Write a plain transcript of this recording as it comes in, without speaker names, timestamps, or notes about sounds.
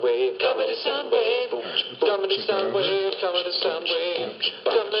Soundwave, Comedy Soundwave, Comedy Soundwave, Comedy Soundwave,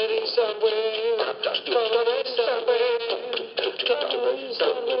 Comedy Soundwave, Comedy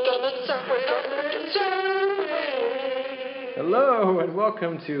Soundwave, Comedy Soundwave. Hello and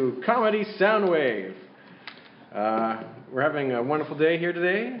welcome to Comedy Soundwave. We're having a wonderful day here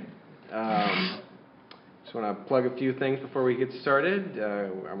today. Just want to plug a few things before we get started.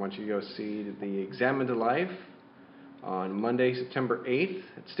 I want you to go see the Examined to Life on Monday, September 8th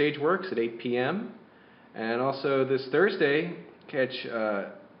at Stageworks at 8 p.m. And also this Thursday, catch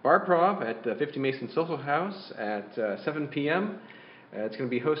Bar Prov at the 50 Mason Social House at 7 p.m. It's going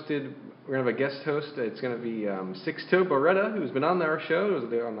to be hosted, we're going to have a guest host. It's going to be Sixto Borretta, who's been on our show. It was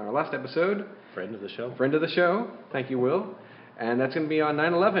there on our last episode. Friend of the show. Friend of the show. Thank you, Will. And that's going to be on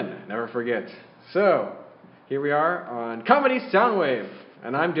 9/11. Never forget. So, here we are on Comedy Soundwave.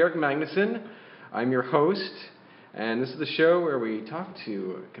 And I'm Derek Magnuson. I'm your host. And this is the show where we talk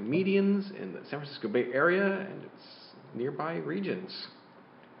to comedians in the San Francisco Bay Area and its nearby regions.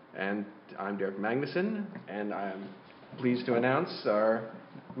 And I'm Derek Magnuson, and I'm pleased to announce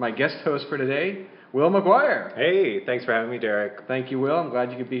my guest host for today, Will McGuire. Hey, thanks for having me, Derek. Thank you, Will. I'm glad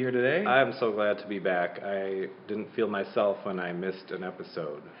you could be here today. I'm so glad to be back. I didn't feel myself when I missed an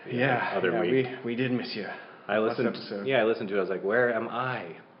episode the other week. We did miss you. I listened to it. I listened to it. I was like, where am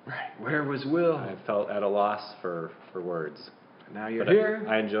I? Right. Where was Will? I felt at a loss for words. Now you're here.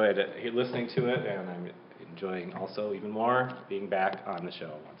 I enjoyed it, listening to it, and I'm enjoying also even more being back on the show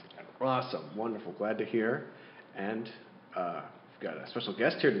once again. Awesome. Wonderful. Glad to hear. And we've got a special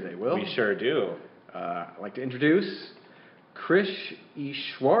guest here today, Will. We sure do. I'd like to introduce Krish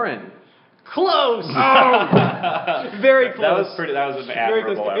Eswaran. Close! Oh! Very close. That was an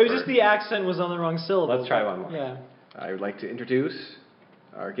admirable effort. It was just the accent was on the wrong syllable. Let's try one more. Yeah. I would like to introduce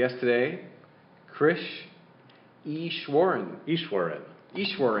our guest today, Krish Eswaran.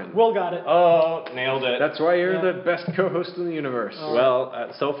 Eswaran. Will got it. Oh, nailed it. That's why you're the best co-host in the universe.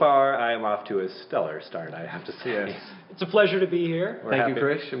 Well, so far I am off to a stellar start, I have to say. Yes. It's a pleasure to be here. Thank you,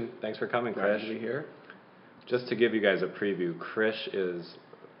 Krish. And thanks for coming, glad Krish. to be here. Just to give you guys a preview, Krish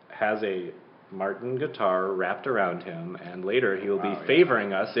has a Martin guitar wrapped around him, and later he will be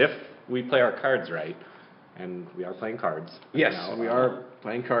favoring us if we play our cards right. And we are playing cards. Yes, we are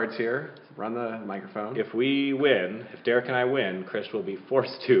playing cards here. Run the microphone. If we win, if Derek and I win, Krish will be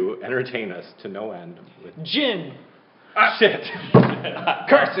forced to entertain us to no end with gin. Shit.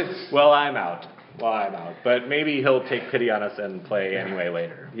 Curses. Well, I'm out. But maybe he'll take pity on us and play anyway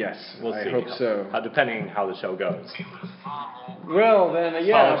later. Yes, we'll see. I hope so. Depending how the show goes. Well, then,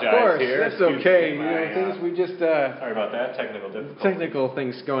 yeah, of course. Here. That's okay. Things we just... Sorry about that. Technical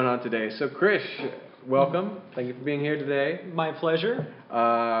things going on today. So, Krish, welcome. Thank you for being here today. My pleasure.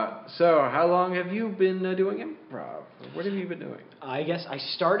 So, how long have you been doing improv? What have you been doing? I guess I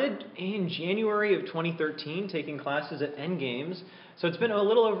started in January of 2013 taking classes at Endgames. So it's been a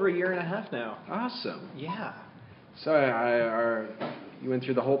little over a year and a half now. Awesome. Yeah. So you went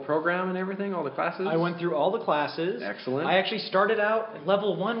through the whole program and everything, all the classes? I went through all the classes. Excellent. I actually started out at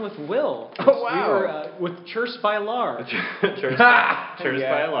level 1 with Will. Oh, wow. We were with Church by Lar. Church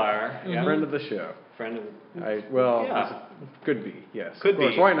by Lar. Yeah. Friend of the show. Could be, yes. Could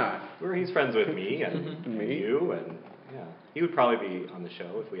be. Why not? He's friends with me and you, and he would probably be on the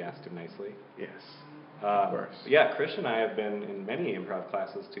show if we asked him nicely. Yes. Of course. Yeah, Krish and I have been in many improv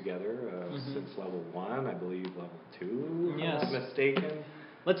classes together since level 1, I believe level 2, if I'm not mistaken.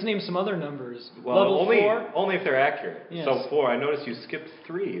 Let's name some other numbers. Well, level 4? Only if they're accurate. Yes. So 4, I noticed you skipped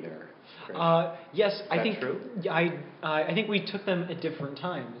 3 there. Yes, Is that true? I think we took them at different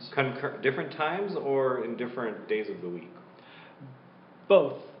times. Different times or in different days of the week?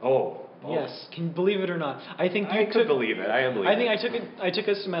 Both. Oh. Yes. Can you believe it or not? I think I could believe it. I took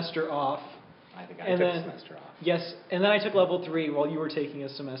a semester off. I think I took a semester off. Yes, and then I took level 3 while you were taking a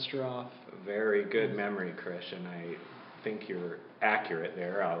semester off. Very good memory, Krish, and I think you're accurate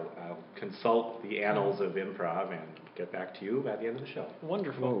there. I'll consult the annals of improv and get back to you by the end of the show.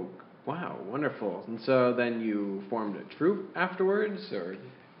 Wonderful. Oh, wow, wonderful. And so then you formed a troupe afterwards, or?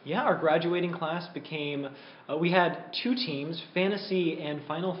 Yeah, our graduating class became, we had 2 teams, Fantasy and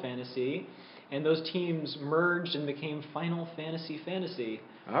Final Fantasy, and those teams merged and became Final Fantasy.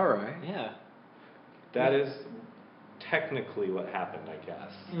 All right. Yeah. That is technically what happened, I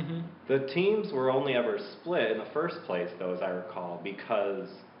guess. Mm-hmm. The teams were only ever split in the first place, though, as I recall, because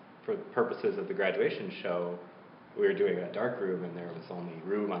for purposes of the graduation show, we were doing a dark room, and there was only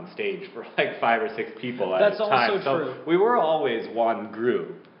room on stage for like 5 or 6 people at a time. That's also true. So we were always one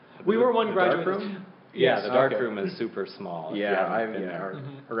group. We were one graduating room? Yeah, yes. the dark room is super small. Our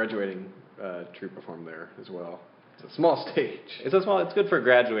graduating troupe performed there as well. It's a small stage. It's good for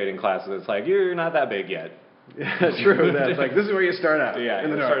graduating classes. It's like, you're not that big yet. Yeah, true. That's like, this is where you start out. Yeah, in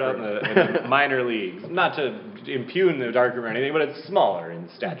the you dark start out in the minor leagues. Not to impugn the darkroom or anything, but it's smaller in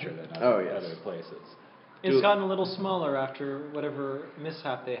stature than other places. It's gotten a little smaller after whatever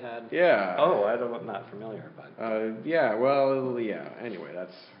mishap they had. Yeah. Oh, I'm not familiar, but... yeah, well, yeah. Anyway,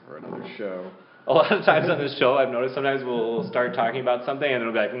 that's for another show. A lot of times on this show, I've noticed sometimes we'll start talking about something and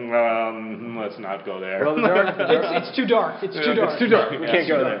it'll be like, let's not go there. Well, It's too dark. It's too dark. It's too dark. We can't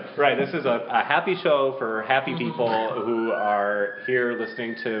go there. Right, this is a happy show for happy people who are here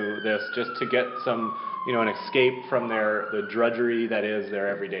listening to this just to get some, an escape from the drudgery that is their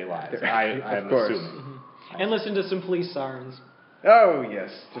everyday lives. I'm assuming. And listen to some police sirens. Oh, yes.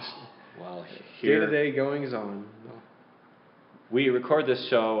 Just here, day-to-day goings-on. We record this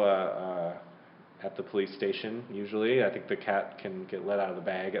show at the police station, usually. I think the cat can get let out of the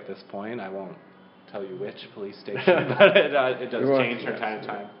bag at this point. I won't tell you which police station, but it does change from time to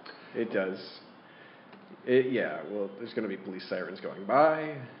time. It does. Well, there's going to be police sirens going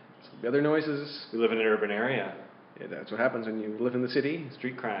by. The other noises. We live in an urban area. Yeah, that's what happens when you live in the city.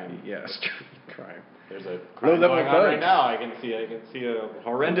 Street crime. Yeah, street crime. There's a crime going on right now. I can see a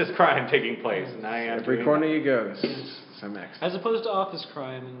horrendous crime taking place, and I am every corner you go. Some accident. As opposed to office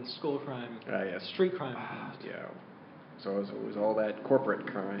crime and school crime. Yes. Street crime. Yeah. So it was all that corporate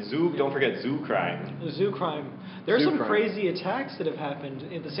crime. Don't forget zoo crime. Zoo crime. There are some crazy attacks that have happened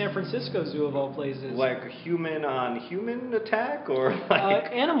at the San Francisco Zoo of all places. Like human on human attack, or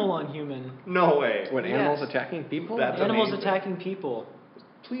like animal on human. No way. What, animals attacking people? That's animals amazing. attacking people.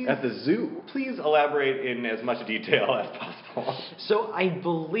 Please, at the zoo. Please elaborate in as much detail as possible. So I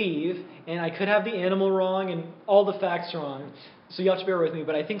believe, and I could have the animal wrong and all the facts wrong, so you have to bear with me,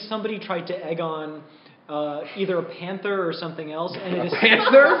 but I think somebody tried to egg on either a panther or something else, and it escaped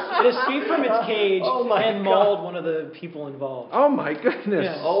from its cage and mauled one of the people involved. Oh my goodness!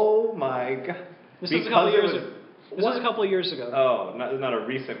 Yes. Oh my god! This was a couple years ago. This was a couple of years ago. Oh, not a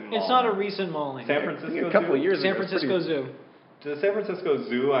recent mauling. It's not a recent mauling. San Francisco a couple of years San ago. Francisco Zoo. The San Francisco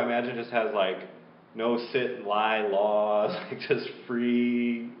Zoo, I imagine, just has like no sit and lie laws, like just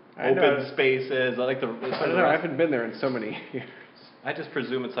free open spaces. I don't know. I haven't been there in so many years. I just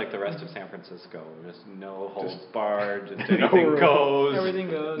presume it's like the rest of San Francisco. Just no holds barred, just anything goes.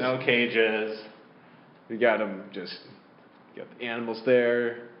 Everything goes. No cages. You got them just. You got the animals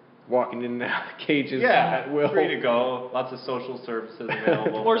there, walking in and out of cages at will. Free to go. Lots of social services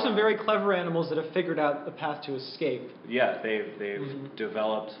available. Or some very clever animals that have figured out the path to escape. Yeah, they've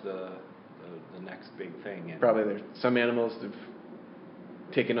developed the next big thing. Probably there's some animals that have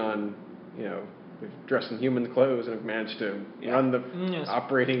taken on, they've dressed in human clothes and have managed to run the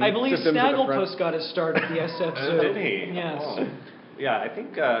operating I believe systems at the front. Snagglepuss got his start at the SF Zoo. Did he? Yes. Oh. Yeah, I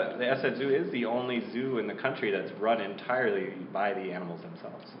think the SF Zoo is the only zoo in the country that's run entirely by the animals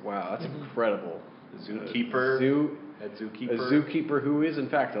themselves. Wow, that's incredible. A zookeeper. A zookeeper who is in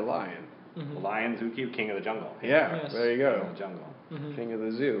fact a lion. A lion zookeeper, king of the jungle. Yeah, there you go. King of the jungle. King of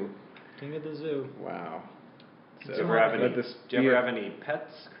the zoo. King of the zoo. Wow. Did you ever have any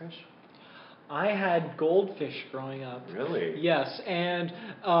pets, Krish? I had goldfish growing up. Really? Yes, and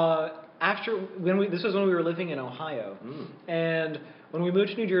this was when we were living in Ohio, and when we moved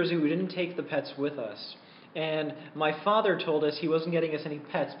to New Jersey, we didn't take the pets with us. And my father told us he wasn't getting us any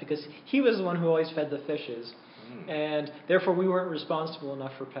pets because he was the one who always fed the fishes, and therefore we weren't responsible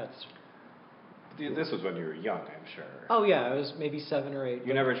enough for pets. This was when you were young, I'm sure. Oh yeah, I was maybe 7 or 8.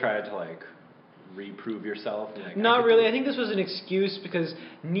 You never tried to reprove yourself? Not really. I think this was an excuse because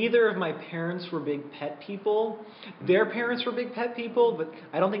neither of my parents were big pet people. Their parents were big pet people, but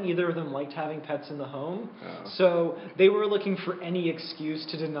I don't think either of them liked having pets in the home. Oh. So they were looking for any excuse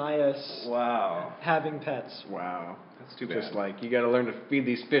to deny us having pets. Wow. That's too bad. Just like, you got to learn to feed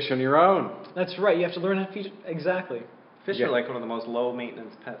these fish on your own. That's right. You have to learn how to feed... Exactly. Fish are like one of the most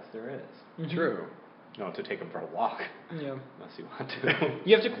low-maintenance pets there is. True. No, to take them for a walk. Yeah. Unless you want to.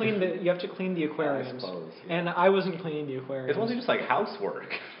 You have to clean the aquariums. I suppose, and I wasn't cleaning the aquariums. It's mostly just like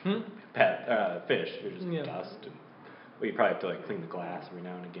housework. Fish. You're just dust. And, you probably have to clean the glass every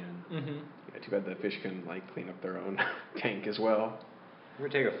now and again. Yeah, too bad the fish can clean up their own tank as well. You ever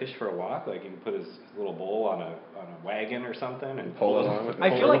take a fish for a walk? You can put his little bowl on a wagon or something and pull it along with it.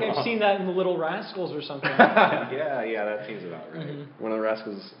 I feel like I've seen that in the Little Rascals or something. yeah, that seems about right. One of the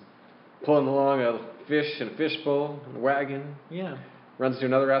rascals pulling along a fish in a fishbowl in a wagon. Yeah. Runs to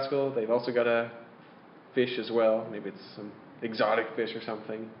another rascal. They've also got a fish as well. Maybe it's some exotic fish or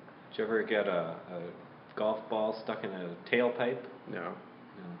something. Did you ever get a golf ball stuck in a tailpipe? No.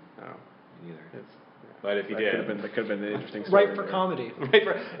 Neither. But if you did, that could have been an interesting story. Right for comedy. Right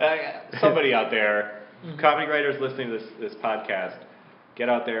for somebody out there. Comedy writers listening to this podcast, get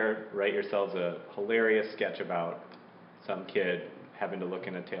out there, write yourselves a hilarious sketch about some kid having to look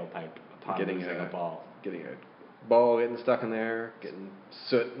in a tailpipe upon losing a ball. Getting a ball getting stuck in there, getting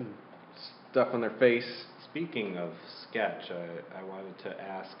soot and stuff on their face. Speaking of sketch, I wanted to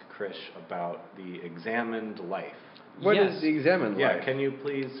ask Krish about the examined life. What is the examined life? Yeah, can you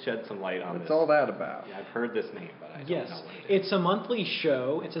please shed some light on this? What's all that about? Yeah, I've heard this name, but I don't know what it is. It's a monthly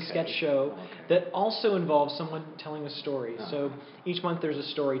show. It's a sketch show that also involves someone telling a story. So each month there's a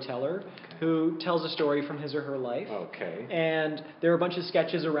storyteller who tells a story from his or her life. Okay. And there are a bunch of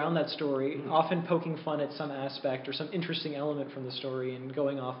sketches around that story, often poking fun at some aspect or some interesting element from the story and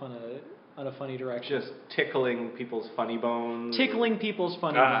going off on a funny direction. Just tickling people's funny bones. Tickling people's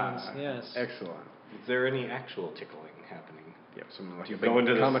funny bones. Yes. Excellent. Is there any actual tickling happening? Yep, something like Do a you go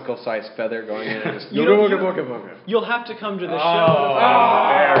into big comical-sized feather going in and just... You'll have to come to the show.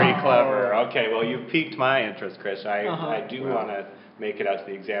 Very clever. Okay, well, you've piqued my interest, Krish. I do want to make it out to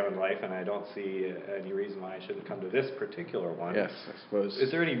the examined life, and I don't see any reason why I shouldn't come to this particular one. Yes, I suppose.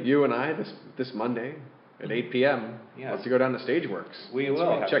 Is there any... You and I, this Monday at 8 p.m., let's go down to Stageworks. We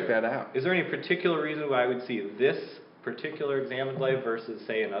will. Check that out. Is there any particular reason why I would see this particular examined life versus,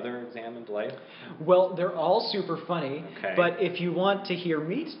 say, another examined life? Well, they're all super funny, Okay. but if you want to hear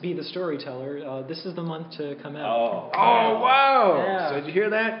me be the storyteller, this is the month to come out. Oh, wow! Yeah. So did you hear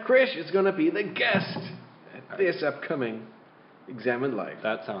that? Krish is going to be the guest at this upcoming examined life.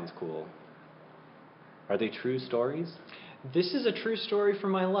 That sounds cool. Are they true stories? This is a true story from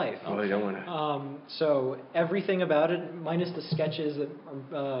my life. Oh, they don't want to... So everything about it, minus the sketches that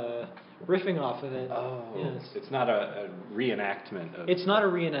are riffing off of it. Oh, yes. It's not a reenactment of... It's not a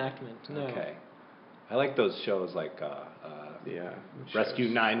reenactment, no. Okay. I like those shows like Rescue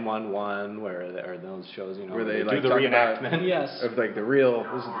 911, or those shows, where they do like the talk reenactment. about, yes. Of like the real...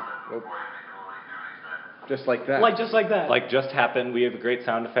 just like that. Like just like that. Like just happened. We have a great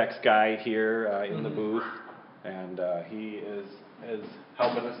sound effects guy here in the booth, and he is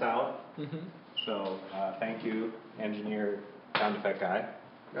helping us out. So thank you, engineer, sound effect guy.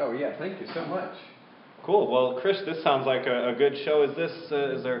 Oh yeah, thank you so much. Cool. Well, Krish, this sounds like a good show. Is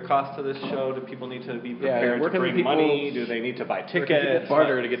there a cost to this show? Do people need to be prepared to bring money? Do they need to buy tickets?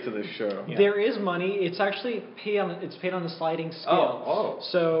 Barter to get to this show. Yeah. There is money. It's actually paid on a sliding scale.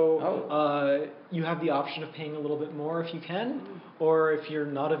 So you have the option of paying a little bit more if you can, or if you're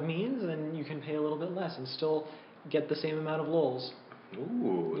not of means, then you can pay a little bit less and still get the same amount of lols.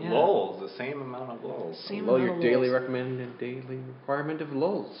 Ooh, lols, the same amount of lols. Your daily recommended daily requirement of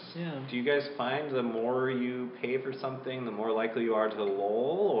lols. Yeah. Do you guys find the more you pay for something, the more likely you are to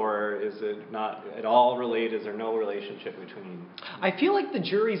lol, or is it not at all related? Is there no relationship between? I feel like the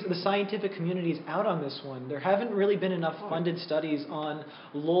scientific community is out on this one. There haven't really been enough funded studies on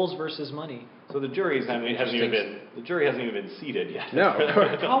lols versus money. So the jury hasn't even been seated yet. No.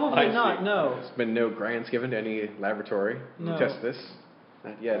 Probably not, no. There's been no grants given to any laboratory to test this.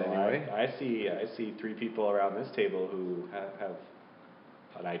 Not yet, anyway. I see three people around this table who have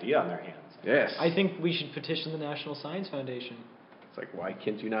an idea on their hands. Yes. I think we should petition the National Science Foundation. It's like, why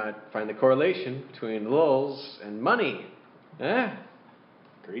can't you not find the correlation between lulls and money?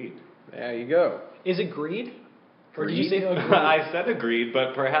 Greed. There you go. Is it greed? Or did Greed? you say agreed? I said agreed,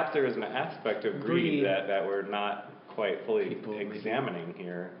 but perhaps there is an aspect of greed that we're not quite fully examining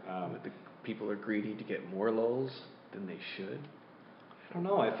here. The people are greedy to get more lulls than they should. I don't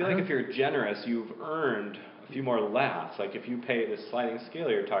know. I feel like if you're generous, you've earned a few more laughs. Like if you pay this sliding scale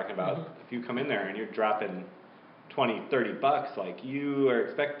you're talking about, if you come in there and you're dropping $20, $30, like you are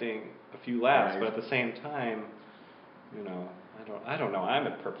expecting a few laughs, but at the same time, I don't know.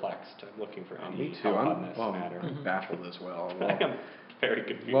 I'm perplexed. I'm looking for any help on this matter. I'm baffled as well. I am very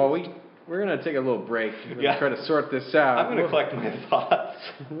confused. Well, we're going to take a little break. We're going to try to sort this out. I'm going to collect my thoughts.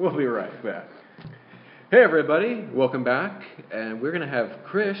 We'll be right back. Hey everybody, welcome back, and we're going to have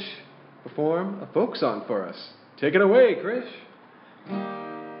Krish perform a folk song for us. Take it away, Krish.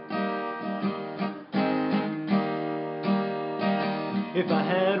 If I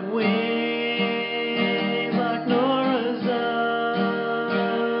had wings like Nora's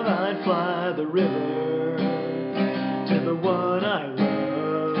dove, I'd fly the river to the one I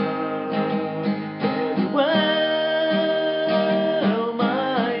love. Very well,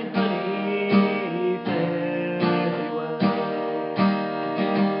 my honey, very well.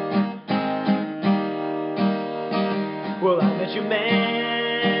 Well, I met your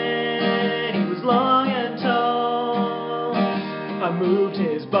man, he was long and tall. I moved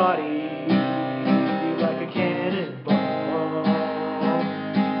his body like a cannonball.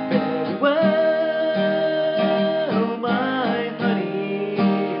 Very well, my honey,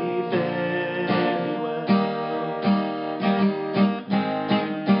 very well.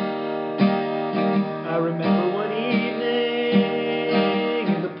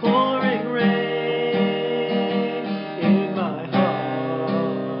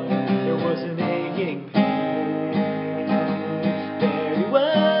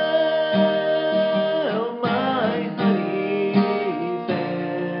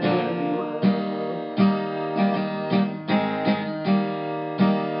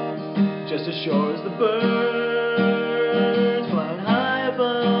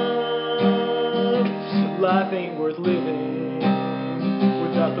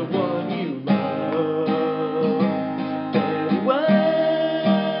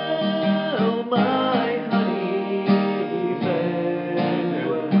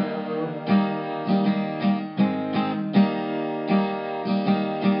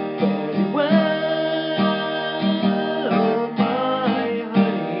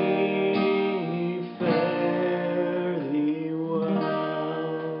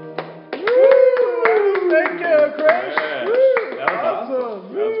 go, Krish! Yeah. Woo! That was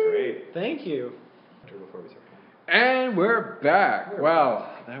awesome. That was great. Thank you. Before we start playing. And we're back.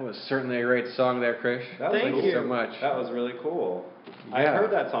 Wow, that was certainly a great song there, Krish. Thank you so much. That was really cool. Yeah. I've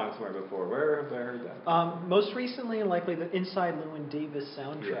heard that song somewhere before. Where have I heard that? Most recently, likely the Inside Llewyn Davis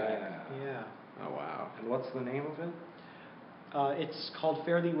soundtrack. Yeah. Oh, wow. And what's the name of it? It's called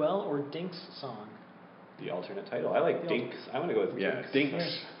Fare Thee Well or Dink's Song. The alternate title. I like Dink's. I'm going to go with Yeah, Dink's.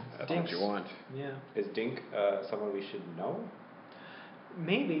 Dinks. That's Dinks. what you want. Yeah. Is Dink someone we should know?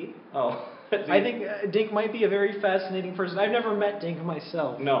 Maybe. Oh. I think Dink might be a very fascinating person. I've never met Dink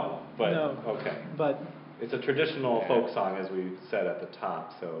myself. No, but No. okay. But It's a traditional folk song, as we said at the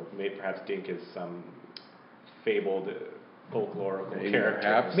top, so perhaps Dink is some fabled folklorical Maybe character.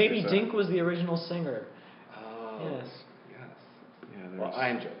 perhaps. maybe There's a- Dink was the original singer. Oh, Yes. yes. Yeah, Well, there's- I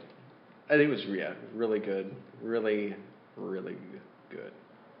enjoyed it. I think it was really good. Really, really good.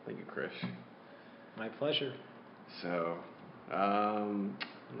 Thank you, Krish. My pleasure. So,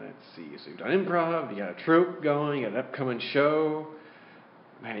 let's see. So you've done improv, you got a troupe going, you got an upcoming show.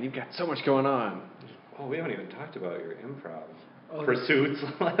 Man, you've got so much going on. Oh, we haven't even talked about your improv Oh, pursuits.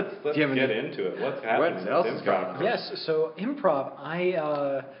 let's Do you have get any- into it. What's happening What with else is improv? going on? Yes. So improv.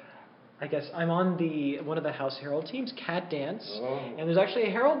 I guess I'm on one of the House Herald teams, Cat Dance, Oh. and there's actually a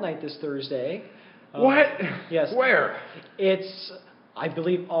Herald night this Thursday. What? Yes. Where? It's, I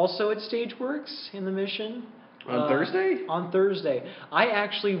believe, also at Stageworks in the Mission. On Thursday? On Thursday. I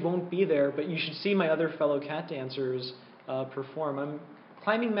actually won't be there, but you should see my other fellow cat dancers perform. I'm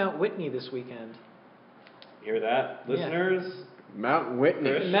climbing Mount Whitney this weekend. Hear that, Yeah. listeners? Mount Whitney.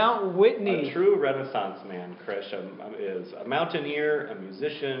 Krish? Mount Whitney. A true Renaissance man, Krish, is a mountaineer, a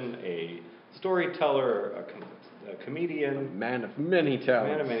musician, a storyteller, a comedian, Man of many talents.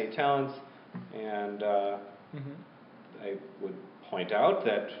 man of many talents, and Mhm. I would point out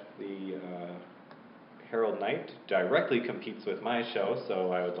that the Herald Night directly competes with my show,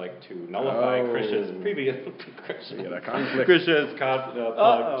 so I would like to nullify Oh. Krish's previous You got a conflict. Krish's plug.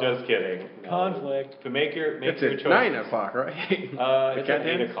 Uh-oh. Just kidding. No. Conflict. But make your It's your at choice. 9 o'clock, right? It's Cat at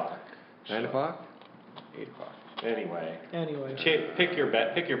 8 dance? o'clock. 9 So, o'clock? 8 o'clock. Anyway, Anyway. pick your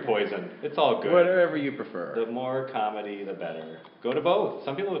bet. Pick your poison. It's all good. Whatever you prefer. The more comedy, the better. Go to both.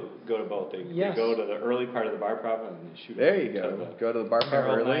 Some people go to both. They Yes. go to the early part of the bar prop and they shoot. There you to go. the- Go to the bar prop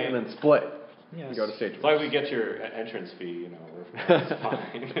Herald early night. and then split. Yes. You go to stage. As long as we get your entrance fee, you know, it's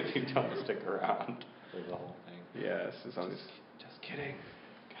fine if you don't stick around for the whole thing. Yes, as long as Just kidding.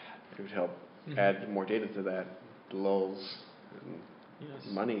 it would help Mhm. add more data to that lulls and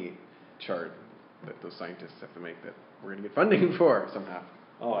Yes. money chart that those scientists have to make that we're going to get funding for somehow.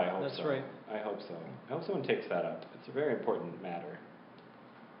 Oh, I hope That's so. right. I hope so. I hope someone takes that up. It's a very important matter.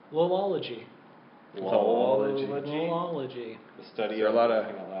 Lolology. Lolology. Lolology. The study Is there of a lot of-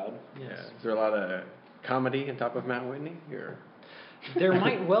 laughing out loud. Yes. Yeah. Is there a lot of comedy on top of Mount Whitney? Or There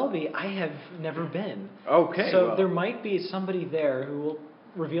might well be. I have never been. okay. So well. there might be somebody there who will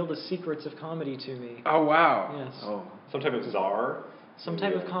reveal the secrets of comedy to me. Oh wow. Yes. Oh. Some type of czar. Some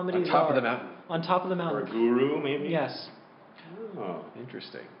type of comedy. On top of the czar. mountain. On top of the Or a mountain. guru, maybe? Yes. Oh.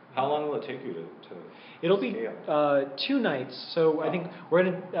 Interesting. How long will it take you to It'll be scale? 2 nights. So I think we're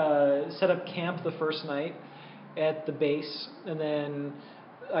going to set up camp the first night at the base. And then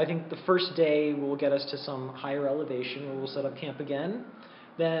I think the first day will get us to some higher elevation where we'll set up camp again.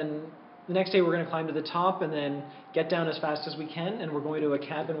 Then the next day we're going to climb to the top and then get down as fast as we can. And we're going to a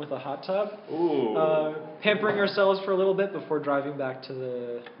cabin with a hot tub. Ooh. Pampering ourselves for a little bit before driving back to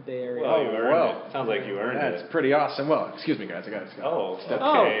the Bay Area. Well, you earned well. it. Sounds like you earned That's it. pretty awesome. Well, excuse me, guys. I got to Oh, step.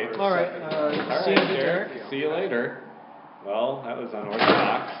 okay. Oh, all right. All See right, you Derek. later. See you later. Well, that was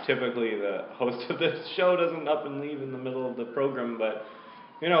unorthodox. Typically, the host of this show doesn't up and leave in the middle of the program, but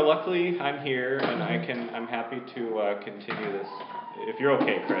you know, luckily I'm here and I'm happy to continue this. If you're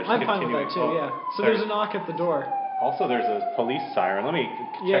okay, Krish. I'm fine with continuing. that too. Oh, Yeah. So sorry. there's a knock at the door. Also, there's a police siren. Let me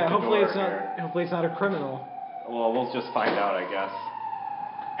check Yeah. the Hopefully door it's not. here. Hopefully it's not a criminal. Well, we'll just find out, I guess.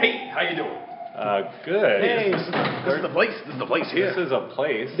 Hey, how you doing? Good. Hey, This is the place. This is the place here. This is a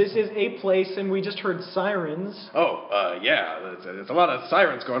place. this is a place, and we just heard sirens. Oh, yeah. There's a lot of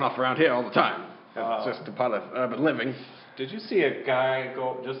sirens going off around here all the time. It's just a part of urban living. Did you see a guy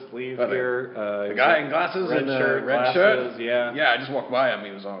just leave What, here? The guy in glasses red and shirt, red glasses, shirt. yeah. Yeah, I just walked by him.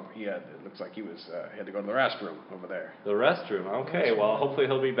 It looks like he had to go to the restroom over there. The restroom. Okay, well, hopefully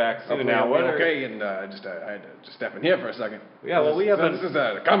he'll be back soon. Hopefully Now, he'll what be are, okay, and I had to just step in here for a second. Yeah, well, we have So a- this is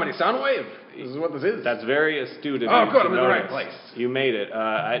a comedy sound wave. This is what this is. That's very astute of Oh, you good, to I'm in the right notice. place. You made it.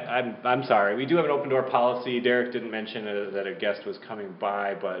 I'm sorry. We do have an open door policy. Derek didn't mention that a guest was coming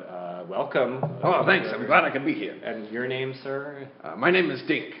by, but welcome. Oh, thanks. I'm glad I could be here. And your name, sir? My name is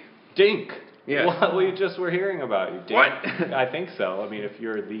Dink. Dink. Yes. What we just were hearing about you, Dink. What? I think so. I mean, if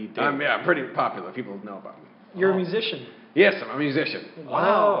you're the Dink. I'm pretty popular. People know about me. You're a musician. Yes, I'm a musician.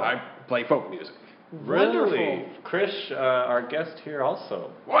 Wow. I play folk music. Really? Wonderful. Krish, our guest here,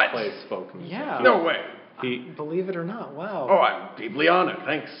 also What? plays folk music. Yeah. No way. Believe it or not, wow. Oh, I'm deeply honored.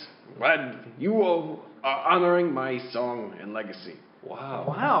 Thanks. Glad you all are honoring my song and legacy. Wow.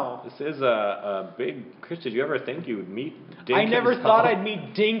 Wow. This is a big... Krish, did you ever think you would meet Dink I never himself? thought I'd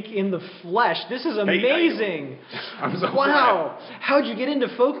meet Dink in the flesh. This is amazing. I'm so Wow. How'd you get into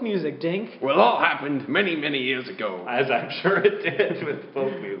folk music, Dink? Well, it all happened many, many years ago. As I'm sure it did with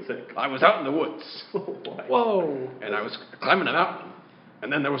folk music. I was out in the woods, Oh, boy. Whoa. and I was climbing a mountain,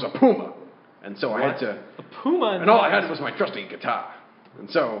 and then there was a puma, and so I had to... A puma. And all I had was my trusty guitar. And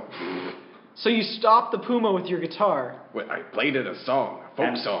so So you stopped the puma with your guitar. I played it a song, a folk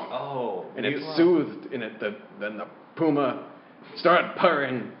And- song. Oh. And it soothed in it. Then the puma started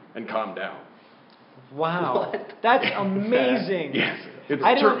purring and calmed down. Wow. What? That's amazing. Yes, it's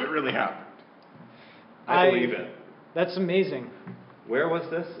I true. don't- It really happened. I believe it. That's amazing. Where was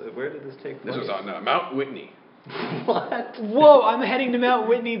this? Where did this take place? This was on Mount Whitney. What? Whoa, I'm heading to Mount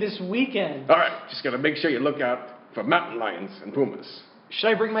Whitney this weekend. All right, just gotta make sure you look out for mountain lions and pumas. Should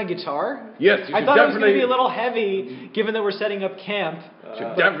I bring my guitar? Yes, you I should thought it was going to definitely. be a little heavy, given that we're setting up camp.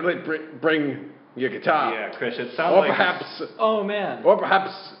 Should definitely bring your guitar. Yeah, Krish, it sounds Or like perhaps, Oh man,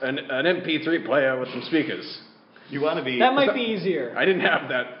 an MP3 player with some speakers. you want to be... that might be easier. I didn't have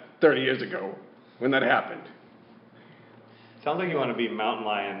that 30 years ago when that happened. Sounds like you want to be mountain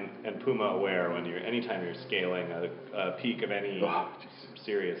lion and puma aware when anytime you're scaling a peak of any Oh,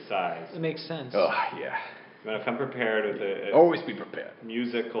 serious size. It makes sense. Oh, yeah. You want to come prepared with a Always be prepared.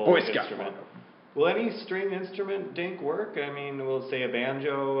 musical Boy Scout instrument. motto. Will any string instrument, Dink, work? I mean, we'll say a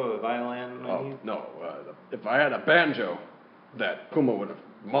banjo, a violin. Oh, no. If I had a banjo, that puma would have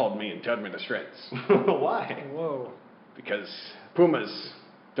mauled me and teared me to shreds. Why? Whoa. Because pumas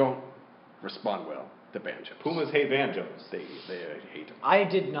don't respond well to banjos. Pumas hate banjos. They hate them. I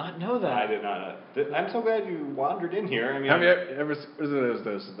did not know that. I did not know. I'm so glad you wandered in here. I mean, Have you ever seen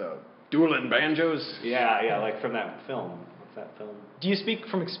those dueling banjos? Yeah, like from that film. What's that film? Do you speak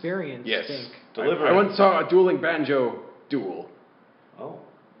from experience, Yes. Dink? I once saw a dueling banjo duel, Oh.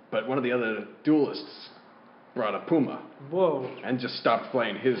 but one of the other duelists brought a puma Whoa. and just stopped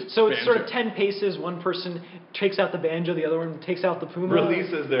playing his So it's banjo. sort of 10 paces. One person takes out the banjo, the other one takes out the puma.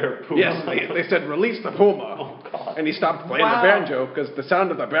 Releases their puma. Yes, they said release the puma, Oh, God. and he stopped playing Wow. the banjo because the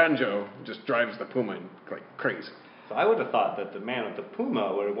sound of the banjo just drives the puma like crazy. So I would have thought that the man with the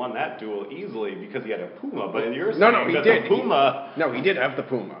puma would have won that duel easily because he had a puma. But you're saying No, he that did. the puma. He did have the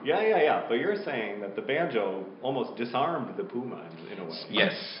puma. Yeah. But you're saying that the banjo almost disarmed the puma in a way.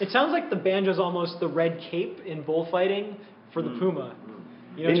 Yes. It sounds like the banjo's almost the red cape in bullfighting for the puma.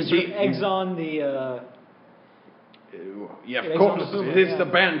 You know, just sort of Indeed. eggs on the... Yeah, Eggs of on course. the puma, It is yeah. the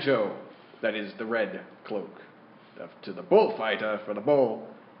banjo that is the red cloak. To the bullfighter, for the bull,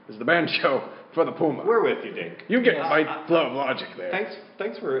 is the banjo for the puma. We're with you, Dink. You get my flow of logic there.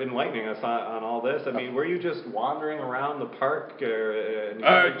 Thanks for enlightening us on all this. I mean, were you just wandering around the park?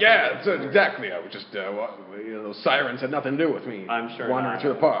 Yeah, so exactly. I was just, those sirens had nothing to do with me. I'm sure wandering not.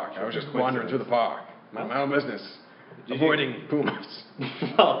 through the park. I was just wandering through the park. My own business. Did Avoiding pumas.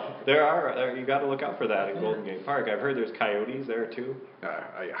 Well, you got to look out for that in Golden Gate Park. I've heard there's coyotes there too.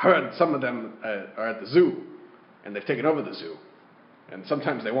 I heard some of them are at the zoo, and they've taken over the zoo. And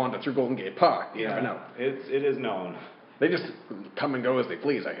sometimes they wander through Golden Gate Park. You never know. It is known. They just come and go as they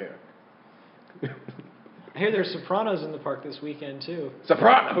please, I hear. I hear there's Sopranos in the park this weekend, too.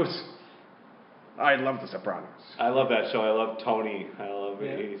 Sopranos! I love the Sopranos. I love that show. I love Tony.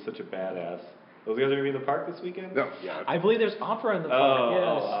 Yeah. He's such a badass. Those guys are gonna be in the park this weekend? No, yeah. I believe there's opera in the park,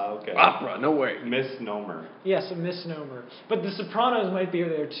 yes. Okay. Opera, no way. Misnomer. Yes, a misnomer. But the Sopranos might be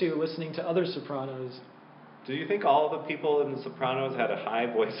there, too, listening to other Sopranos. Do you think all the people in The Sopranos had high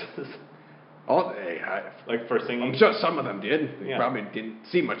voices? Like for singing? I'm sure some of them did. You Yeah. probably didn't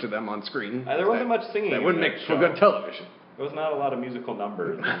see much of them on screen. There wasn't much singing. That in wouldn't that make show. for good television. There was not a lot of musical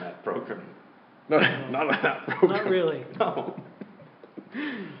numbers in that program. No, not on that program. Not really. No.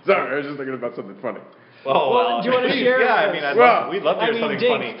 Sorry, I was just thinking about something funny. Oh, Well, do you want to share? Yeah, I mean, we'd love to hear something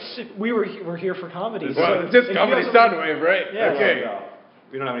Dink, funny. we're here for comedy. Well, so it's just if you comedy have something- Soundwave, right? Yeah. Okay. No.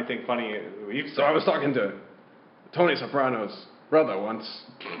 We don't have anything funny. So I was talking to Tony Soprano's brother once.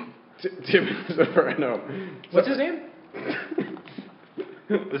 Tim Soprano. What's his name?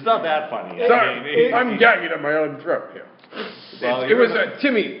 It's not that funny. Sorry, I'm gagging at my own throat here. Well, It was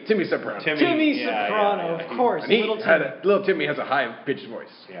Timmy Soprano. Timmy yeah, Soprano, yeah. of course. And he little had Timmy. little Timmy has a high-pitched voice.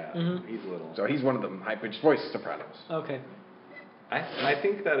 Yeah, he's little. So he's one of them high-pitched voice sopranos. Okay. I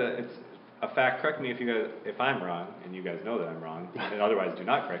think that a fact. Correct me if I'm wrong, and you guys know that I'm wrong, and otherwise do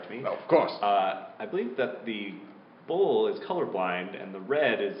not correct me. Oh, of course. I believe that the bull is colorblind, and the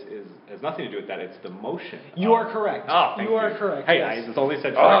red has nothing to do with that. It's the motion. You are correct. Oh, thank you. You are correct. Hey, yes. I just only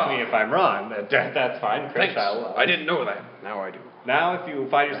said correct me if I'm wrong. That's fine. Krish, Thanks. I'll, I didn't know that. Now I do. Now, if you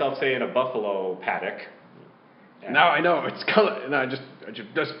find yourself, say, in a buffalo paddock. Now I know it's color, and I just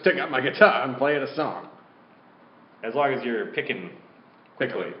take out my guitar and play it a song. As long as you're picking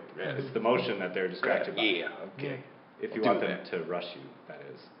quickly. Yes. It's the motion that they're distracted by. Yeah. Okay. If you I'll want do them that. to rush you, that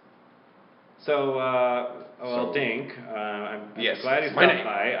is. So, So- Dink, I'm Yes, glad you it's my stopped name.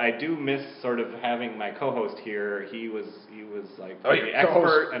 by. I do miss sort of having my co-host here. He was like Oh, the your expert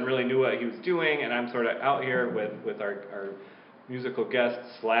co-host. and really knew what he was doing, and I'm sort of out here with our musical guest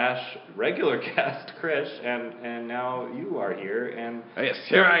 / regular guest, Krish, and now you are here, and Yes,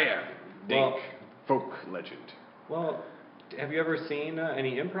 here I am. Dink, Well- folk legend. well, have you ever seen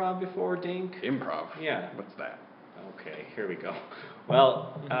any improv before, Dink? Improv. Yeah. What's that? Okay, here we go.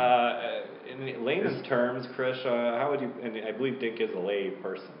 Well, in layman's terms, Krish, how would you, and I believe Dink is a lay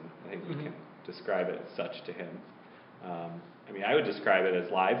person, I think we can describe it as such to him. I mean, I would describe it as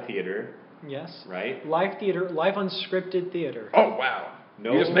live theater, Yes. right? Live theater, live unscripted theater. Oh wow.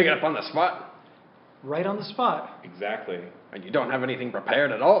 No. You just make it up on the spot, Right on the spot. Exactly. and you don't have anything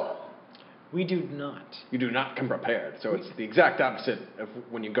prepared at all. We do not. You do not come prepared. So it's the exact opposite of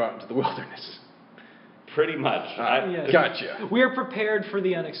when you go out into the wilderness. Pretty much. Yes. Gotcha. We are prepared for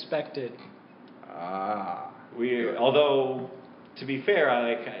the unexpected. Ah. Although, to be fair,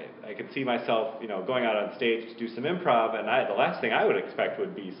 I could see myself, going out on stage to do some improv, and the last thing I would expect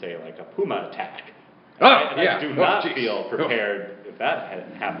would be, say, like a puma attack. Oh, And yeah. I do Oh, not geez. feel prepared if that had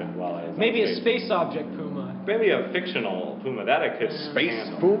happened while I was on Maybe a stage. space object puma. Maybe a fictional puma that I could Space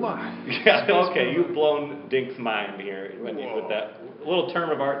handle. Puma. Yeah, okay, you've blown Dink's mind here with that little term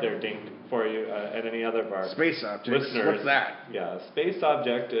of art there, Dink, for you and any other of our Space objects. listeners. What's that? Yeah, a space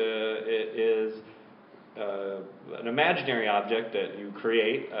object it is an imaginary object that you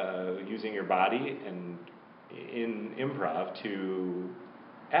create using your body and in improv to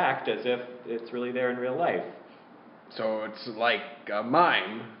act as if it's really there in real life. So it's like a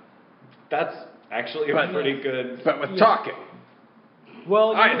mime, That's actually a pretty good. but with Yeah. talking.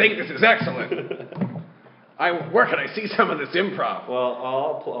 Well, I think this is excellent. Where can I see some of this improv? Well,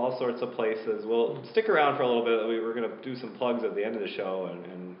 all sorts of places. Well, stick around for a little bit. We're going to do some plugs at the end of the show.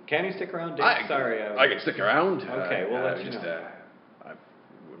 And can you stick around, Dink? Sorry. I can stick around. Okay, we'll let you know. I'm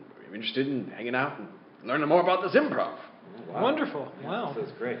interested in hanging out and learning more about this improv. Wow. Wonderful. Yeah, Wow. This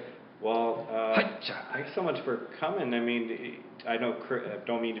is great. Well, Hi-cha. thanks so much for coming. I mean, I know I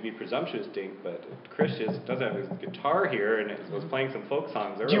don't mean to be presumptuous, Dink, but Krish does have his guitar here and was playing some folk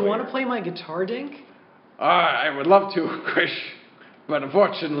songs earlier. Do you want to play my guitar, Dink? I would love to, Krish, but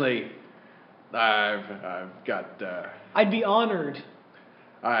unfortunately, I've got I'd be honored.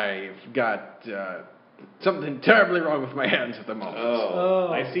 something terribly wrong with my hands at the moment. Oh,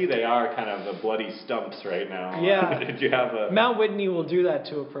 Oh. I see they are kind of the bloody stumps right now. Yeah. Did you have a... Mount Whitney will do that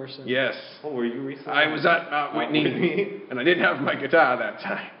to a person. Yes, Oh, were you recently? I was at Mount Whitney, and I didn't have my guitar that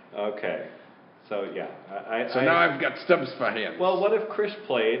time. Okay. So, yeah. So now I've got stubs for hands. Well, what if Krish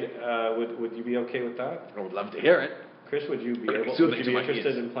played? Would you be okay with that? I would love to hear it. Krish, would you be It'd be able? soothing Would you to be my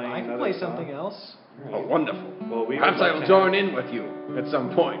interested ears. in playing I can another play song? something else. Oh, wonderful. Well, we Perhaps would I love will to join have- in with you at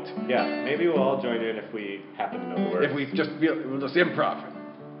some point. Yeah, maybe we'll all join in if we happen to know the words. If we we'll just improv.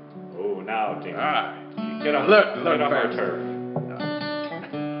 Oh, now, Dink. Ah, Get off, learn get off our fast. turf.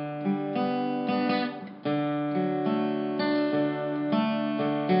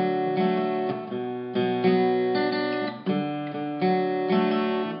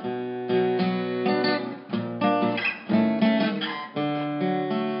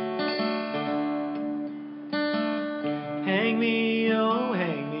 Hang me, oh,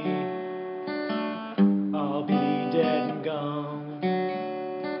 hang me. I'll be dead and gone.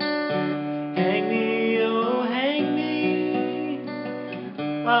 Hang me, oh, hang me.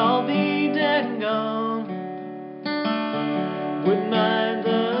 I'll be dead and gone. Wouldn't mind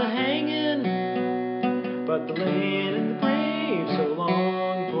the hanging, but the laying in the grave so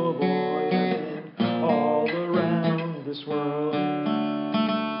long. Poor boy, I've been all around this world.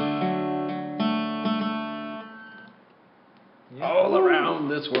 all around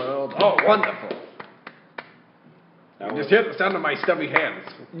this world. Oh, wonderful. That You was just hear the sound of my stubby hands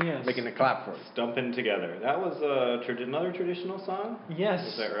Yes. making a clap for us. Stumping Together. That was another traditional song? Yes.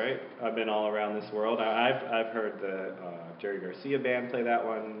 Is that right? I've been all around this world. I've heard the Jerry Garcia band play that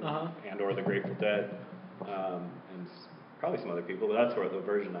one, Uh-huh. and or the Grateful Dead, and probably some other people, but that's the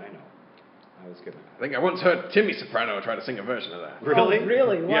version I know. was gonna. I think I once heard Timmy Soprano try to sing a version of that. Really? Oh,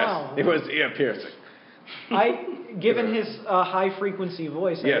 really? Wow. Yes, it was ear piercing. Given his high frequency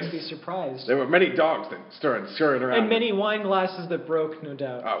voice, I Yes. wouldn't be surprised. There were many dogs that scurried around. And many wine glasses that broke, no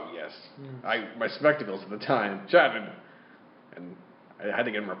doubt. Oh, yes. My spectacles at the time shattered, and I had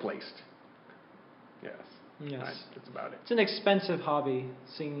to get them replaced. Yes. Yes. That's about it. It's an expensive hobby,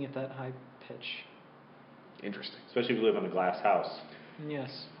 singing at that high pitch. Interesting. Especially if you live in a glass house.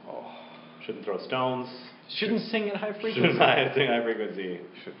 Yes. Oh, shouldn't throw stones. Shouldn't sing at high frequency. Shouldn't sing high frequency.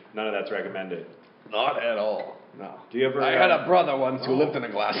 None of that's recommended. Not at all. No. Do you ever? I had a brother once who lived in a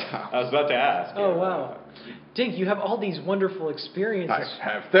glass house. I was about to ask. Oh, wow. Dink, you have all these wonderful experiences. I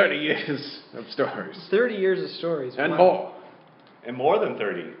have 30 years of stories. 30 years of stories. And wow. more. And more than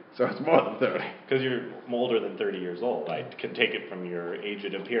 30. So it's more than 30. Because you're older than 30 years old. I can take it from your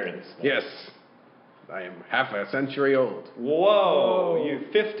aged appearance. Yes. I am half a century old. Whoa, you're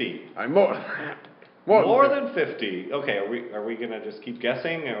 50. I'm more. More than 50. Okay, are we gonna just keep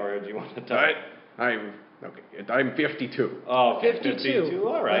guessing, or do you want to tell? I'm 52. Oh, okay, 52.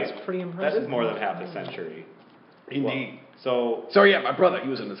 All right. That's pretty impressive. That is more than half a century. Indeed. Well, So yeah, my brother, he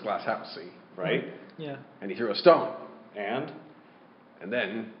was in this glass house, see, right? Yeah. and he threw a stone, And and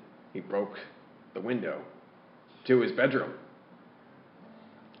then he broke the window to his bedroom,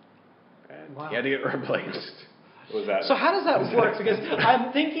 and Wow. he had to get replaced. was that? So how does that work? Because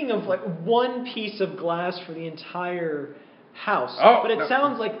I'm thinking of like one piece of glass for the entire house. Oh, but it no.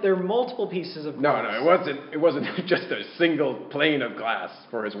 sounds like there are multiple pieces of No, glass. it wasn't just a single plane of glass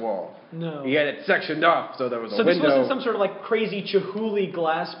for his wall. No. He had it sectioned off, so there was a So window. this wasn't some sort of like crazy Chihuly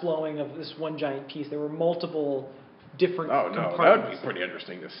glass blowing of this one giant piece. There were multiple different Oh no, that would compartments. be pretty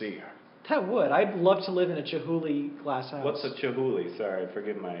interesting to see. That would. I'd love to live in a Chihuly glass house. What's a Chihuly? Sorry,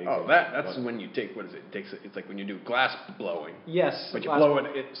 forgive my. Oh, that's when you take, what is it? It's like when you do glass blowing, Yes. but you glass blow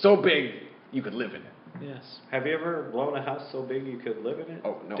it so big you could live in it. Yes. Have you ever blown a house so big you could live in it?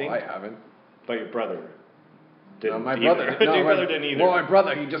 Oh no, Dink? I haven't. But your brother didn't. No, my either. brother. No, your my, brother didn't either. Well, my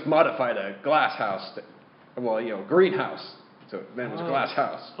brother, he just modified a glass house. Greenhouse. So then it was a glass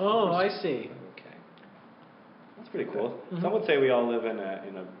house. Oh, I see. Okay, that's pretty cool. Mhm. Some would say we all live in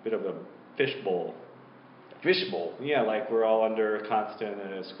a bit of a fishbowl. Fishbowl. Yeah, like we're all under constant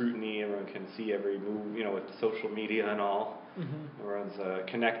scrutiny. Everyone can see every move, with social media and all. Mm-hmm. Everyone's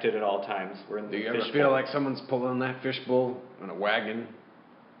connected at all times. We're in Do the you ever fishbowl. feel like someone's pulling that fishbowl in a wagon?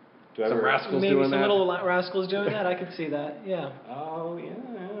 Do I Some ever- rascals Maybe doing some that? little rascals doing that. I could see that. Yeah. Oh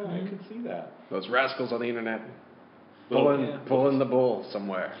yeah, I could see that. Those rascals on the internet Little- pulling the bull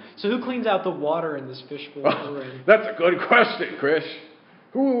somewhere. So who cleans out the water in this fishbowl that we're in? That's a good question, Krish.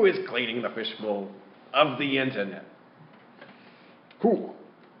 Who is cleaning the fishbowl of the internet? Who?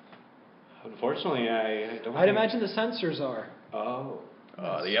 Unfortunately, I don't. I'd imagine the censors are. Oh,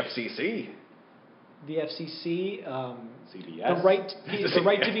 The FCC. The FCC, CBS. the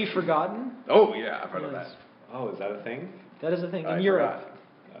right to be forgotten. Oh yeah, I've heard of that. Yes. Oh, is that a thing? That is a thing in I Europe.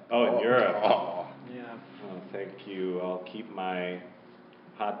 forgot. Oh, in Europe. Oh. Yeah. Oh, thank you. I'll keep my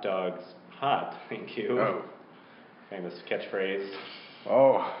hot dogs hot. Thank you. Oh. Famous catchphrase.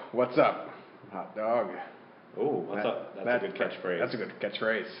 Oh, what's up, hot dog? Oh, what's up? That's a good catchphrase. That's a good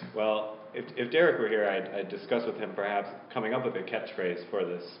catchphrase. Well, if Derek were here, I'd discuss with him perhaps coming up with a catchphrase for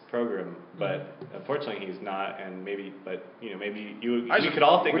this program. But unfortunately, he's not. And maybe you could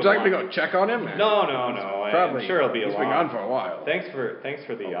all think Would of you like me one. to go check on him? No. Probably. I'm sure it'll be He's a been long. gone for a while. Thanks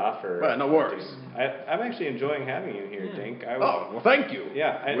for the offer. Well, no worries. I'm actually enjoying having you here, Dink. Oh, well, thank you.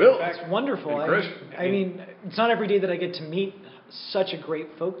 Yeah, Will. in fact, It's wonderful. And Krish? I mean, it's not every day that I get to meet such a great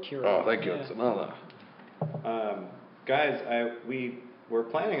folk hero. Oh, thank you. Yeah. It's an honor. guys, we were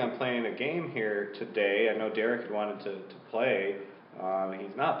planning on playing a game here today. I know Derek had wanted to play.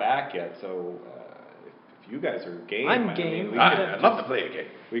 He's not back yet, so if you guys are game, I'm game. I'd love to play a game.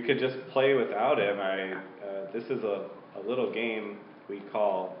 We could just play without him. This is a little game we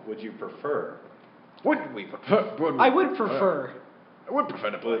call Would You Prefer? Would we prefer? I would prefer. I would prefer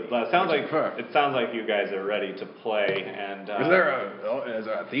to play. Well, it sounds like you guys are ready to play. And Is there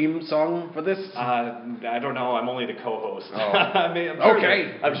a theme song for this? I don't know. I'm only the co-host. Oh. I mean,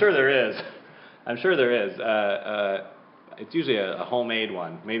 I'm sure there is. It's usually a homemade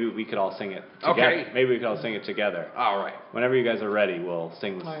one. Maybe we could all sing it together. Okay. Maybe we could all sing it together. All right. Whenever you guys are ready, we'll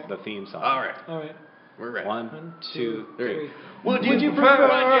sing the theme song. All right. All right. We're ready. 1, 2, 3. Would you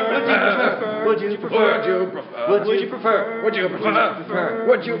prefer? Would you prefer? Would you prefer? Would you prefer? Would you prefer?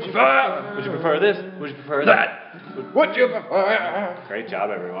 Would you prefer? Would you prefer this? Would you prefer that? That. Would you prefer? Great job,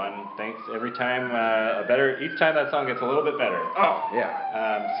 everyone. Thanks. Every time, each time that song gets a little bit better. Oh,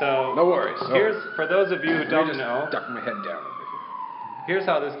 yeah. So No worries. Here's for those of you who Let me don't just know. duck my head down over here's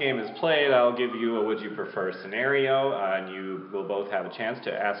how this game is played. I'll give you a would you prefer scenario, and you will both have a chance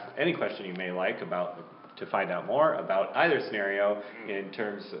to ask any question you may like to find out more about either scenario in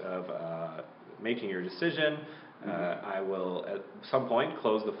terms of making your decision. I will at some point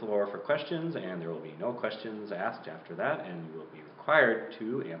close the floor for questions, and there will be no questions asked after that, and you will be required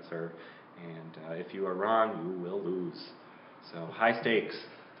to answer. And if you are wrong, you will lose. So high stakes.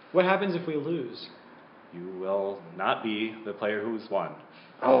 What happens if we lose? You will not be the player who's won.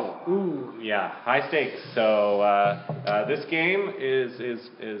 Oh. Ooh. Yeah, high stakes. So this game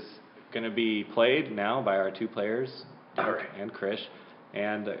is going to be played now by our two players, Derek and Krish.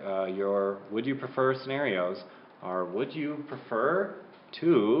 And your would you prefer scenarios are: would you prefer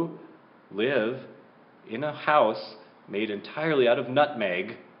to live in a house made entirely out of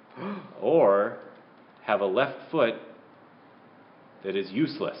nutmeg, or have a left foot that is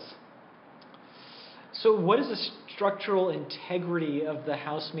useless? So what is the structural integrity of the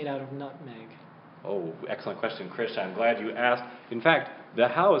house made out of nutmeg? Oh, excellent question, Krish. I'm glad you asked. In fact, the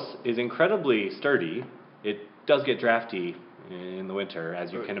house is incredibly sturdy. It does get drafty in the winter,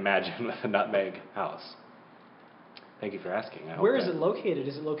 as you can imagine, with a nutmeg house. Thank you for asking. Where is it located?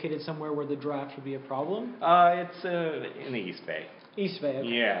 Is it located somewhere where the draft would be a problem? It's in the East Bay. East Bay. Okay.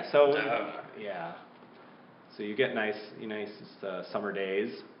 Yeah. So So you get nice summer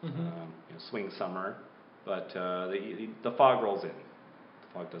days, swing summer, but the fog rolls in.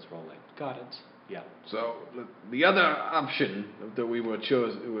 The fog does roll in. Got it. Yeah. So the other option that we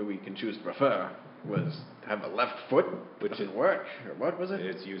can choose to prefer was to have a left foot, which doesn't work. What was it?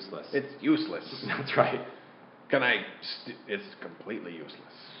 It's useless. It's useless. That's right. It's completely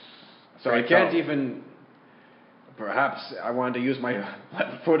useless. So Right, I can't so- even. Perhaps I wanted to use my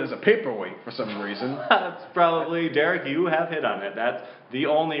left foot as a paperweight for some reason. That's probably Derek. You have hit on it. That's the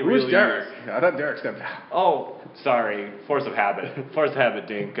only Who's really. Derek? I thought Derek stepped out. Oh, sorry. Force of habit. Force of habit,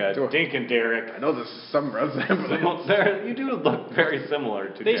 Dink. Dink and Derek. I know there's some resemblance. You do look very similar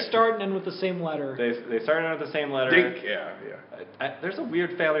to. They Derek. start and end with the same letter. They started out with the same letter. Dink, yeah. There's a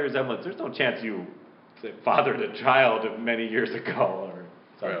weird family resemblance. There's no chance you fathered a child of many years ago or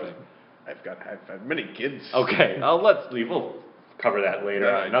something. Well, I've had many kids. Okay, we'll cover that later.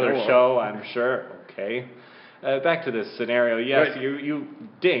 Yeah, Another go on. show, I'm sure. Okay. Back to this scenario. Yes, Right.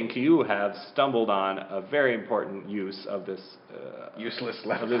 you have stumbled on a very important use of this Useless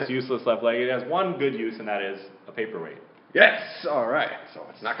left. of this useless left leg. It has one good use, and that is a paperweight. Yes. All right. So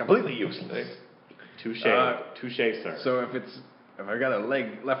it's not completely useless. Touche, touche, sir. So if I got a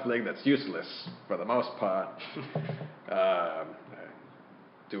left leg that's useless for the most part,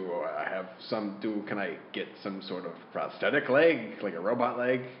 can I get some sort of prosthetic leg, like a robot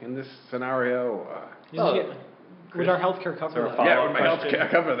leg in this scenario? Would our healthcare cover Sir, that? follow- Yeah, would my health question.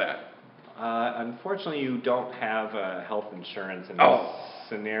 cover that? Unfortunately, you don't have health insurance in this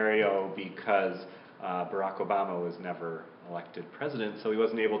scenario because Barack Obama was never elected president, so he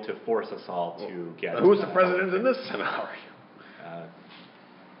wasn't able to force us all to get. Who's the president in this scenario?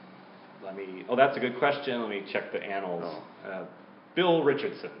 That's a good question. Let me check the annals. Bill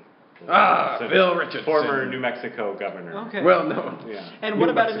Richardson. Bill Richardson. Former New Mexico governor. Okay. Well, no. Yeah. And New what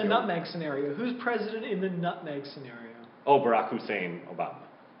about in Mexico. the nutmeg scenario? Who's president in the nutmeg scenario? Oh, Barack Hussein Obama.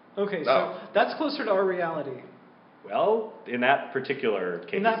 Okay, so that's closer to our reality. Well, in that particular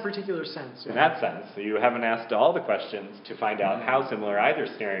case. In that particular sense. In that sense, you haven't asked all the questions to find out how similar either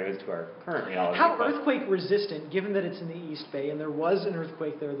scenario is to our current reality. How but- earthquake resistant, given that it's in the East Bay and there was an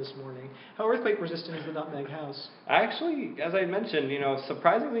earthquake there this morning, how earthquake resistant is the nutmeg house? Actually, as I mentioned,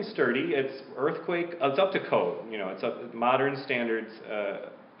 surprisingly sturdy. It's it's up to code. It's up modern standards.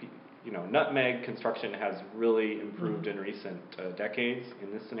 Nutmeg construction has really improved in recent decades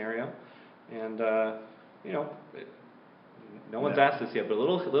in this scenario, and no one's asked this yet, but a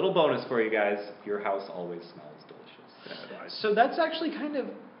little bonus for you guys: your house always smells delicious. So that's actually kind of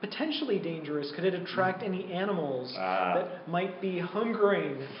potentially dangerous. Could it attract any animals that might be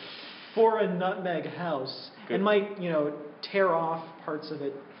hungering for a nutmeg house and might, tear off parts of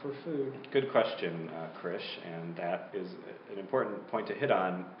it for food? Good question, Krish, and that is an important point to hit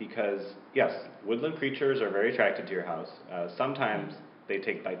on because, yes, woodland creatures are very attracted to your house. Sometimes they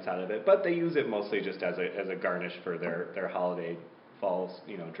take bites out of it, but they use it mostly just as a garnish for their holiday fall,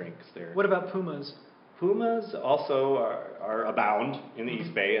 drinks. What about pumas? Pumas also are abound in the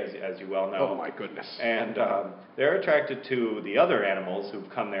East Bay, as you well know. Oh my goodness! And they're attracted to the other animals who've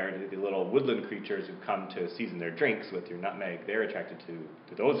come there, the little woodland creatures who've come to season their drinks with your nutmeg. They're attracted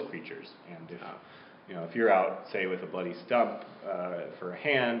to those creatures. And if you're out, say, with a bloody stump for a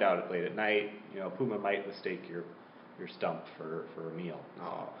hand out late at night, puma might mistake your stump for a meal.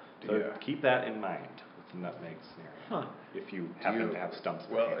 So keep that in mind. the nutmeg scenario. Huh. If you happen to have stumps.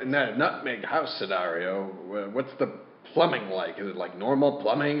 Well, in that nutmeg house scenario, what's the plumbing like? Is it like normal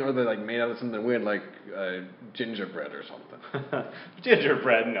plumbing, or are they like made out of something weird, like gingerbread or something?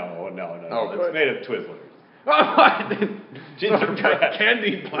 Gingerbread? No. Oh, It's made of Twizzlers. Oh, Gingerbread.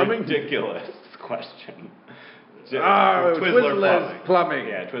 Candy plumbing? Ridiculous question. Twizzlers plumbing.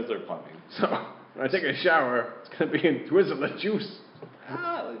 Yeah, Twizzler plumbing. So, when I take a shower, it's going to be in Twizzler juice.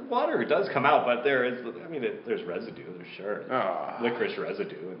 Water does come out, but there's residue, there's sure. Licorice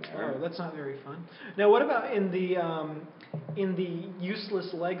residue in there. Oh, that's not very fun. Now, what about in the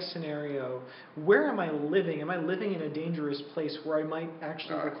useless leg scenario? Where am I living? Am I living in a dangerous place where I might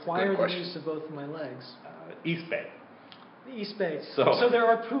actually require the use of both of my legs? East Bay. The East Bay. So there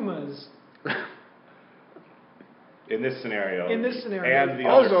are pumas. In this scenario. And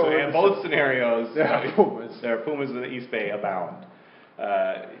both scenarios, there are pumas. There are pumas in the East Bay abound.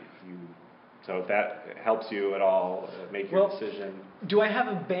 So if that helps you at all, make your decision. Do I have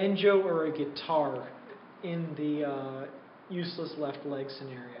a banjo or a guitar in the useless left leg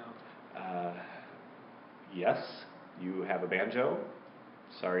scenario? Yes, you have a banjo.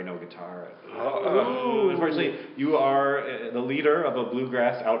 Sorry, no guitar. Unfortunately, you are the leader of a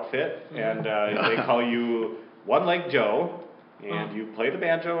bluegrass outfit, and they call you One Leg Joe. And you play the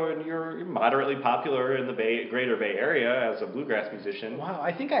banjo, and you're moderately popular in the Greater Bay Area as a bluegrass musician. Wow,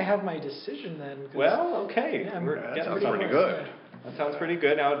 I think I have my decision then. Well, okay. Yeah, that sounds pretty good. That sounds pretty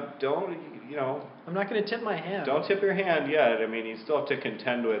good. Now, don't, I'm not going to tip my hand. Don't tip your hand yet. I mean, you still have to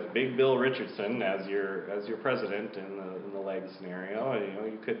contend with Big Bill Richardson as your president in the leg scenario.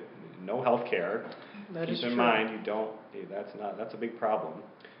 You could no health care. Keep in mind, you don't. That's a big problem.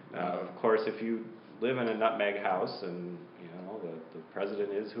 Of course, if you live in a nutmeg house and the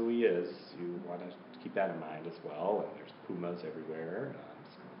president is who he is, you want to keep that in mind as well. And there's pumas everywhere.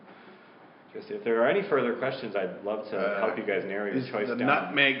 Just if there are any further questions, I'd love to help you guys narrow your choice down. The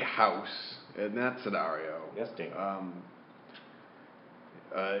nutmeg house in that scenario. Yes, Dave.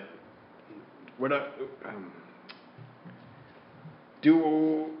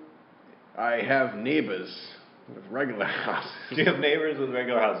 Do I have neighbors with regular houses? Do you have neighbors with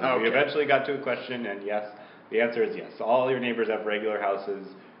regular houses? Okay. We eventually got to a question, and yes, the answer is yes. All your neighbors have regular houses.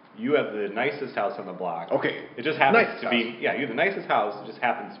 You have the nicest house on the block. Okay. It just happens to be, you have the nicest house. It just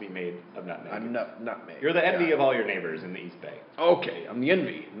happens to be made of nutmeg. Nutmeg. You're the envy of all your neighbors in the East Bay. Okay, I'm the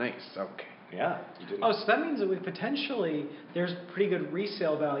envy. Nice. Okay. Yeah. You didn't. Oh, so that means that there's pretty good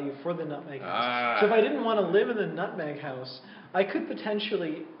resale value for the nutmeg house. So if I didn't want to live in the nutmeg house, I could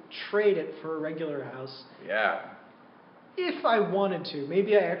potentially trade it for a regular house. Yeah. If I wanted to.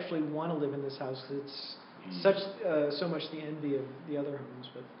 Maybe I actually want to live in this house because it's so much the envy of the other homes.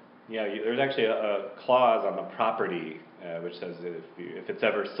 But yeah, there's actually a clause on the property which says that if it's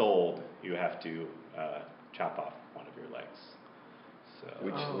ever sold, you have to chop off one of your legs. So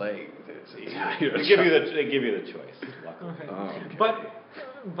which leg? They give you the choice. Okay. Okay.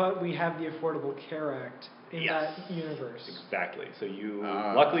 But we have the Affordable Care Act in that universe. Exactly. So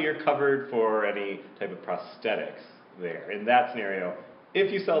luckily you're covered for any type of prosthetics there. In that scenario,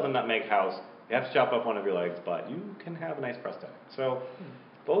 if you sell the nutmeg house, you have to chop off one of your legs, but you can have a nice prosthetic. So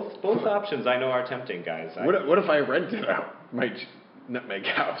both options I know are tempting, guys. What if I rented out my nutmeg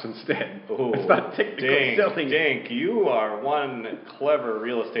house instead? Oh, it's not technically selling. Dink, you are one clever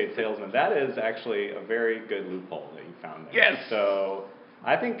real estate salesman. That is actually a very good loophole that you found there. Yes. So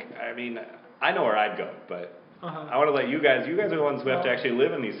I know where I'd go, but I want to let you guys are the ones who have to actually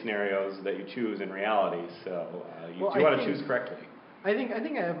live in these scenarios that you choose in reality. So you want to choose correctly. I think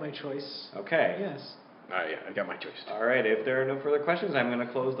I have my choice. Okay. Yes. Yeah, I got my choice. All right. If there are no further questions, I'm going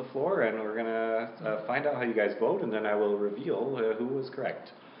to close the floor, and we're going to find out how you guys vote, and then I will reveal who was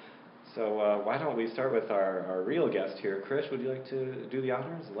correct. So why don't we start with our real guest here. Krish, would you like to do the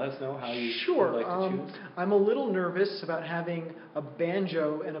honors? Let us know how you would like to choose. I'm a little nervous about having a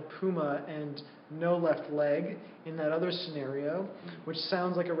banjo and a puma and no left leg in that other scenario, which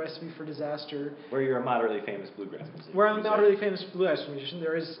sounds like a recipe for disaster. Where you're a moderately famous bluegrass musician. Where I'm a moderately famous bluegrass musician.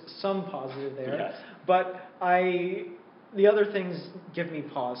 There is some positive there. Yes. But the other things give me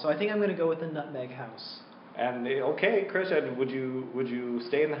pause. So I think I'm going to go with the nutmeg house. And okay, Krish, would you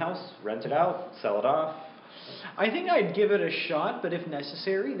stay in the house, rent it out, sell it off? I think I'd give it a shot, but if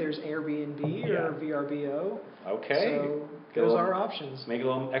necessary, there's Airbnb or VRBO. Okay. So those are options. Make a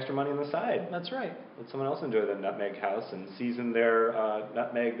little extra money on the side. That's right. Let someone else enjoy the nutmeg house and season their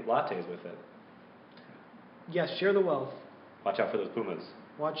nutmeg lattes with it. Yes, share the wealth. Watch out for those pumas.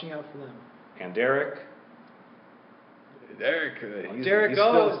 Watching out for them. And Derek? Derek. Derek he's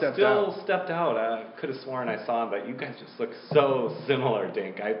still still stepped out. I could have sworn I saw him, but you guys just look so similar,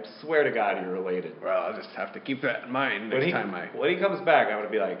 Dink. I swear to God you're related. Well, I'll just have to keep that in mind When he comes back, I'm going to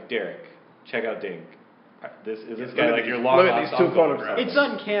be like, Derek, check out Dink. This guy like your long look at these two uncle or photographs. It's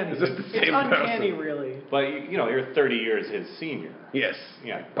uncanny. Is this the It's same uncanny, person? really. But you're 30 years his senior. Yes.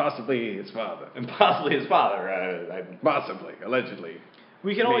 Yeah. Possibly his father. And possibly his father. Possibly. Allegedly.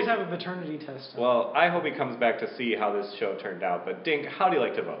 We can always Maybe. have a paternity test. Well, I hope he comes back to see how this show turned out. But Dink, how do you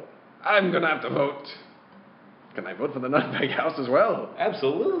like to vote? I'm going to have to vote. Can I vote for the Nutmeg House as well?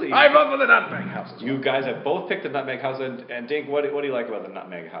 Absolutely. I vote for the Nutmeg House as well. You guys have both picked the Nutmeg House, and Dink, what do you like about the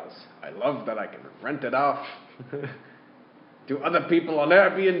Nutmeg House? I love that I can rent it off to other people on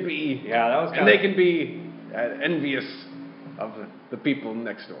Airbnb. Yeah, that was and they can be envious of the people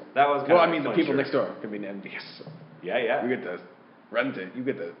next door. That was kind well, of I mean, the fun people shirt. next door can be envious. Yeah. You get to rent it. You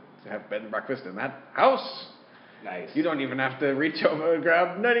get to have bed and breakfast in that house. Nice. You don't even have to reach over and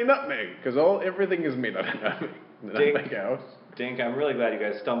grab any nutmeg because everything is made out of nutmeg. The Nutmeg House. Dink, I'm really glad you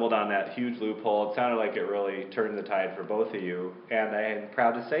guys stumbled on that huge loophole. It sounded like it really turned the tide for both of you, and I am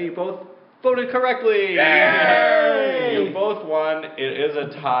proud to say you both voted correctly. Yay! You both won. It is a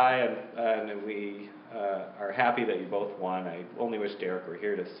tie, and we are happy that you both won. I only wish Derek were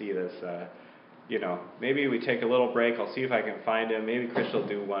here to see this. Maybe we take a little break. I'll see if I can find him. Maybe Krish will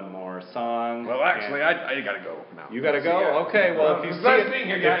do one more song. Well, actually, I gotta go now. You gotta go? Okay, well, if you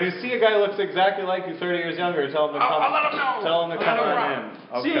see a guy who looks exactly like you 30 years younger, tell him to come. I'll let him know. Tell him to come on in.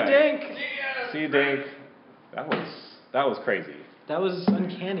 Okay. See you, Dink. See you, Dink. That was crazy. That was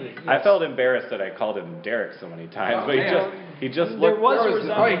uncanny. Yes. I felt embarrassed that I called him Derek so many times, but he just There looked. was a Oh,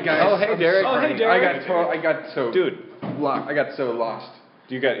 resemblance. hey guys. Oh, hey, Derek. Oh, hey, Derek. I got so lost.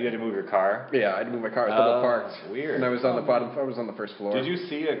 You had to move your car. Yeah, I had to move my car. I was double parked. Weird. And I was on the bottom. I was on the first floor. Did you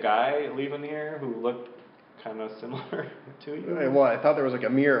see a guy leaving here who looked kind of similar to you? Well, I thought there was like a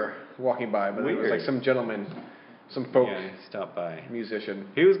mirror walking by, but it was Weird. like some gentleman, some folk Yeah, he stopped by. musician.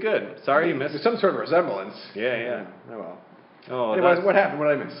 He was good. Sorry you missed. There's some sort of resemblance. Yeah. Oh well. Oh, Anyways, what happened? What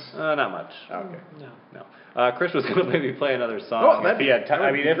did I miss? Not much. Okay. No. Krish was going to maybe play another song. Oh, that'd if he had time.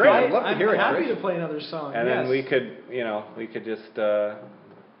 I mean, if great. he- I'd love to I'm hear it, happy Krish. to play another song. and yes. then we could just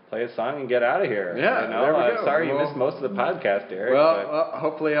play a song and get out of here. Yeah, there we go. Sorry you Well- missed most of the podcast, Eric. Well,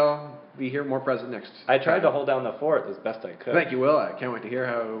 hopefully I'll be here more present next. I tried to time. hold down the fort as best I could. Thank you, Will. I can't wait to hear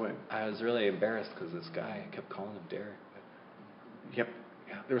how it went. I was really embarrassed because this guy kept calling him Derek. Yep.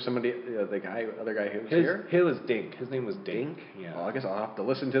 Yeah, there was somebody, other guy who was His here. His was Dink. His name was Dink. Yeah. Well, I guess I'll have to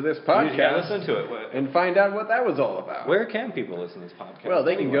listen to this podcast. Yeah, listen to it. and find out what that was all about. Where can people listen to this podcast? Well,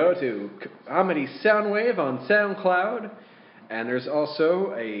 they can Anywhere. go to Comedy Soundwave on SoundCloud, and there's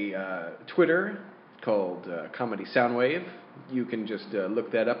also a Twitter called Comedy Soundwave. You can just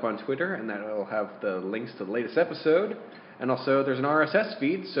look that up on Twitter, and that will have the links to the latest episode. And also, there's an RSS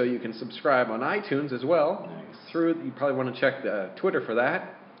feed, so you can subscribe on iTunes as well. Nice. You probably want to check the Twitter for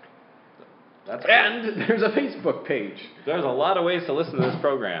that. That's And there's a Facebook page. There's a lot of ways to listen to this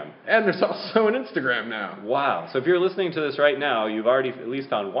program. And there's also an Instagram now. Wow. So if you're listening to this right now, you've already at least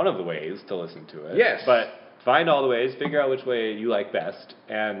found one of the ways to listen to it. Yes. But find all the ways, figure out which way you like best,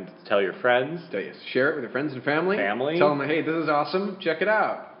 and tell your friends. Share it with your friends and family. Family. Tell them, hey, this is awesome. Check it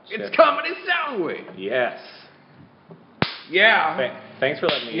out. Check- It's Comedy Soundwave. Yes. Yeah. Thanks for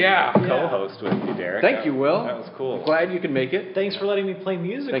letting me Yeah. co-host with you, Derek. Thank you, Will. That was cool. Glad you could make it. Thanks for letting me play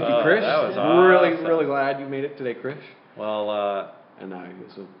music. Thank you, Oh, Krish. that was Really, awesome. really glad you made it today, Krish. Well, And I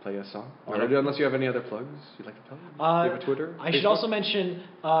guess we'll play a song. All Or right. unless you have any other plugs you'd like to plug. You have a Twitter? I should Facebook? also mention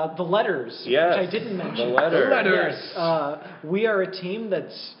the letters, Yes, which I didn't mention. the letters. The letters. Yes, we are a team that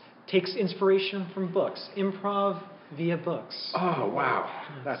takes inspiration from books, improv via books. Oh, wow.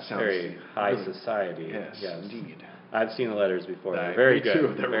 That sounds very high really- society. Yes, indeed. I've seen the letters before. They're Me very good.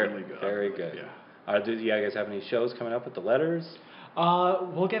 too. They're very, really good. Very good. Yeah. Do you guys have any shows coming up with the letters?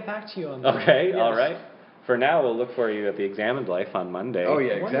 We'll get back to you on that. Okay, Yes. all right. For now, we'll look for you at the Examined Life on Monday. Oh,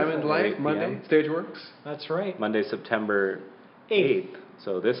 yeah. Wonderful. Examined Life, 8 Monday, p.m. Stageworks. That's right. Monday, September 8th.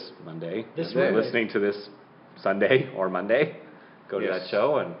 So this Monday. This if you're Monday. listening to this Sunday or Monday, go to Yes. that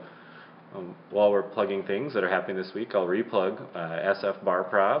show. And while we're plugging things that are happening this week, I'll replug SF Bar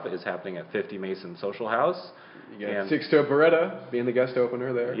Prov is happening at 50 Mason Social House. You got And- Six Toe Beretta being the guest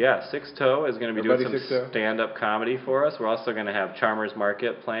opener there. Yeah, Six Toe is going to be Our doing buddy some Six Toe. stand-up comedy for us. We're also going to have Charmers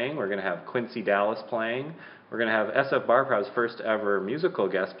Market playing. We're going to have Quincy Dallas playing. We're going to have SF Bar Prav's first ever musical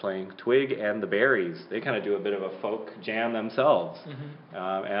guest playing, Twig and the Berries. They kind of do a bit of a folk jam themselves.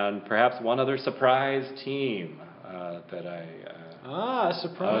 And perhaps one other surprise team that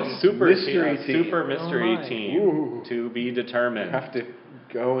Surprise. super Mystery team. super mystery Oh my. team Ooh. to be determined. Have to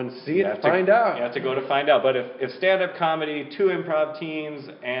go and see You it, have find to, out. You have to go to find out. But if stand-up comedy, 2 improv teams,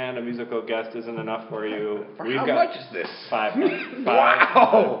 and a musical guest isn't enough for you, we've how got much is this? $5.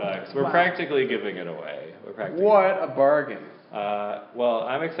 Wow. $5. We're practically giving it away. What a bargain. Well,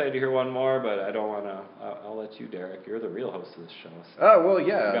 I'm excited to hear one more, but I don't want to. I'll let you, Derek. You're the real host of this show. So Oh, well,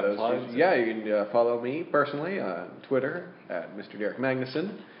 yeah. you got plugs? Yeah, you can follow me personally on Twitter at Mr. Derek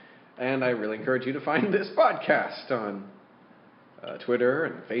Magnuson. And I really encourage you to find this podcast on Twitter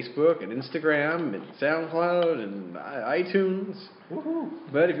and Facebook and Instagram and SoundCloud and iTunes. Woohoo.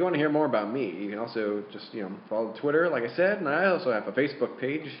 But if you want to hear more about me, you can also just follow Twitter, like I said, and I also have a Facebook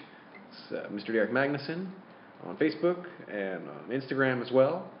page. It's Mr. Derek Magnuson on Facebook and on Instagram as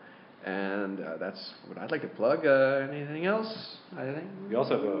well. And that's what I'd like to plug. Anything else? I think You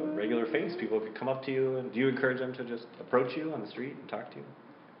also have a regular face. People can come up to you, and do you encourage them to just approach you on the street and talk to you?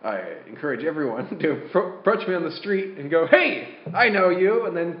 I encourage everyone to approach me on the street and go, "Hey, I know you,"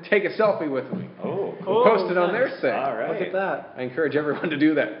 and then take a selfie with me. Oh, Cool. Post it on their thing. All right. Look at that. I encourage everyone to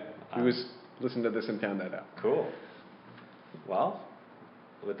do that. Who's listened to this and found that out. Cool. Well,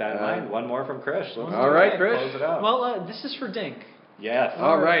 with that in mind, one more from Krish. All right, Krish. Close it out. Well, this is for Dink. Yes.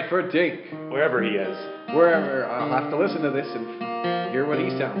 All right, for Dink. Wherever he is. Wherever. I'll have to listen to this and hear what he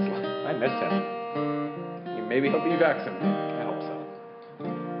sounds like. I miss him. Maybe he'll be back someday. I hope so.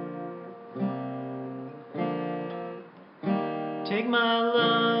 Take my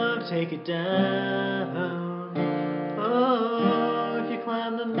love, take it down. Oh, if you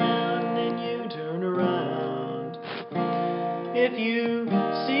climb the mountain and you turn around. If you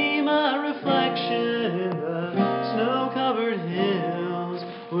see my reflection in the snow-covered hills,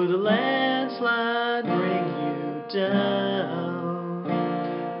 will the landslide bring you down?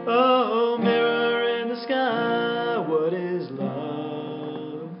 Oh, mirror in the sky, what is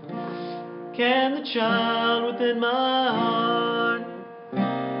love? Can the child within my heart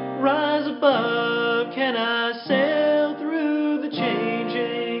rise above? Can I sail through the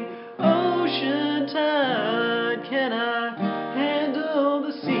changing ocean tide? Can I handle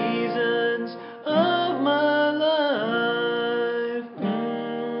the seasons of my life?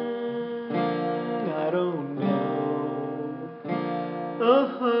 I don't know. Oh.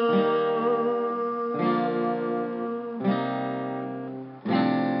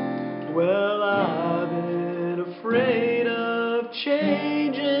 Well, I've been afraid of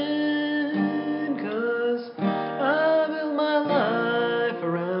changing, 'cause I built my life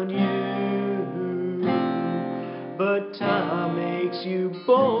around you. But time makes you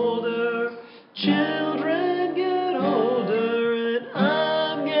bolder, children get older, and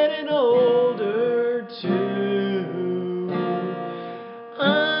I'm getting older too.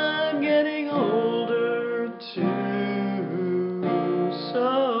 I'm getting older too.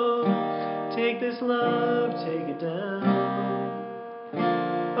 So take this love, take it down.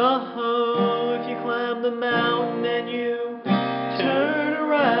 Oh, if you climb the mountain and you turn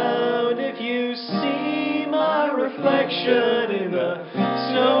around, if you see my reflection in the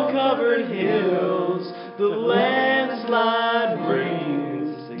snow-covered hills, the landslide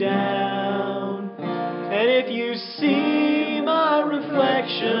brings down. And if you see my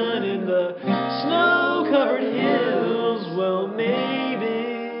reflection in the snow-covered hills, well,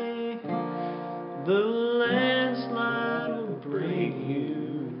 maybe the landslide will bring you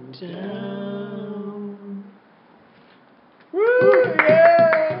down. Woo!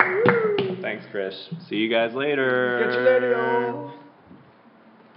 Yeah! Woo! Thanks, Krish. See you guys later. Catch you later, y'all.